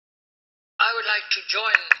I would like to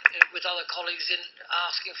join with other colleagues in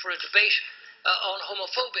asking for a debate on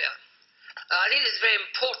homophobia. I think it's very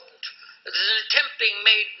important. There's an attempt being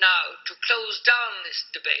made now to close down this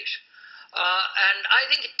debate. And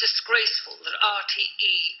I think it's disgraceful that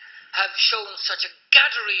RTE have shown such a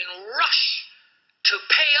gathering rush to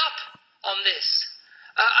pay up on this.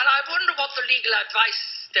 And I wonder what the legal advice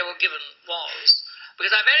they were given was,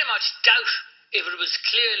 because I very much doubt if it was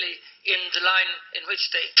clearly in the line in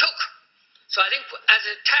which they took. So I think as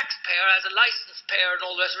a taxpayer, as a licence payer and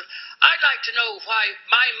all the rest of it, I'd like to know why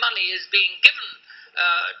my money is being given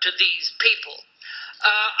to these people.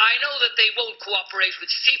 I know that they won't cooperate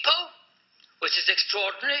with SIPO, which is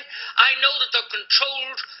extraordinary. I know that they're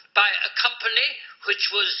controlled by a company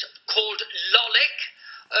which was called Lolek,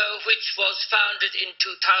 which was founded in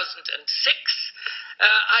 2006.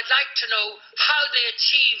 I'd like to know how they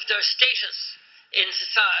achieved their status in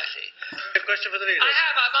society. A question for the leader.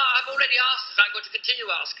 I've already asked it, and I'm going to continue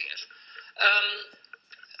asking it.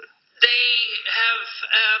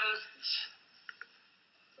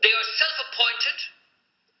 They are self-appointed.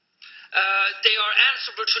 They are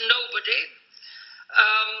answerable to nobody.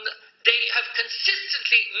 They have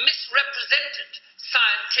consistently misrepresented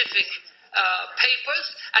scientific papers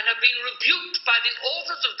and have been rebuked by the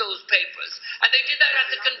authors of those papers. And they did that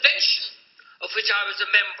at the convention of which I was a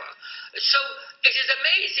member. So it is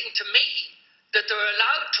amazing to me that they're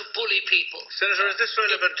allowed to bully people. Senator, is this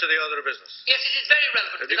relevant to the other business? Yes, it is very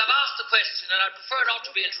relevant, because I've asked the question and I prefer not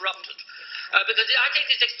to be interrupted, because I take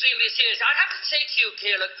this extremely seriously. I have to say to you,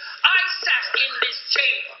 Caolan, I sat in this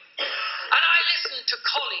chamber and I listened to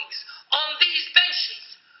colleagues on these benches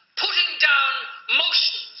putting down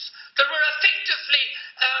motions that were effectively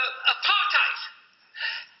apartheid.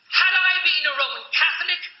 Had I been a Roman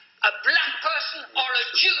Catholic, a black person or a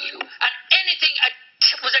Jew, and anything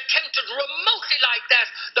was attempted remotely like that,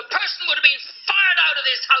 the person would have been fired out of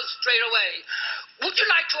this house straight away. Would you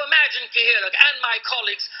like to imagine, Caolan and my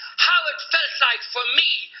colleagues, how it felt like for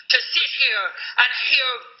me to sit here and hear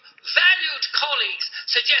valued colleagues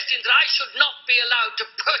suggesting that I should not be allowed to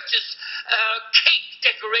purchase cake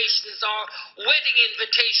decorations or wedding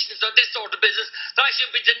invitations or this sort of business, that I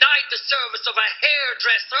should be denied the service of a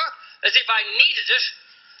hairdresser as if I needed it?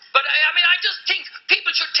 But I just think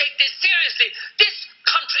people should take this seriously. This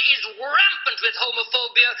country is rampant with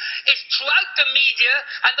homophobia. It's throughout the media,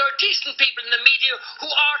 and there are decent people in the media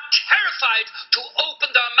who are terrified to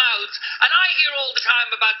open their mouths. And I hear all the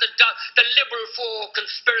time about the Liberal Four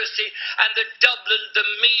conspiracy and the Dublin, the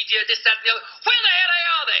media, this, that, and the other. Where the hell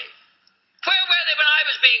are they? Where were they when I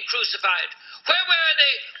was being crucified? Where were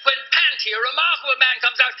they when Panty, a remarkable man,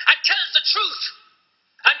 comes out and tells the truth?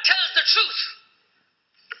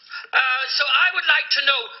 So I would like to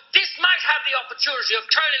know, this might have the opportunity of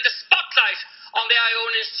turning the spotlight on the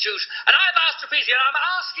Iona Institute. And I've asked repeatedly, and I'm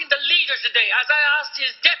asking the leader today, as I asked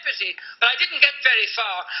his deputy, but I didn't get very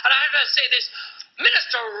far. And I have to say this,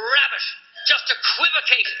 Minister Rabbit just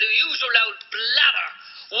equivocated the usual old blather,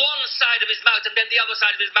 one side of his mouth and then the other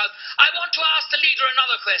side of his mouth. I want to ask the leader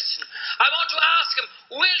another question. I want to ask him,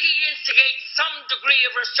 will he instigate some degree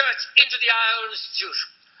of research into the Iona Institute?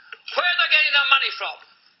 Where they're getting their money from?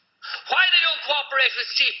 Why they don't cooperate with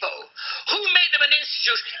SIPO? Who made them an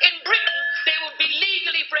institute? In Britain, they would be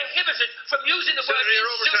legally prohibited from using the word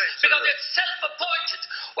institute because it's self-appointed.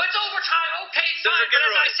 Well, it's overtime, okay, fine, but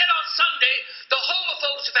as I said on Sunday, the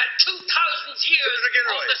homophobes have had 2,000 years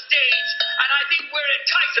on the stage, and I think we're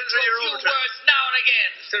entitled to a few words now and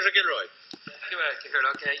again. Senator Gilroy. Thank you,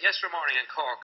 Caolan. Yesterday morning in Cork,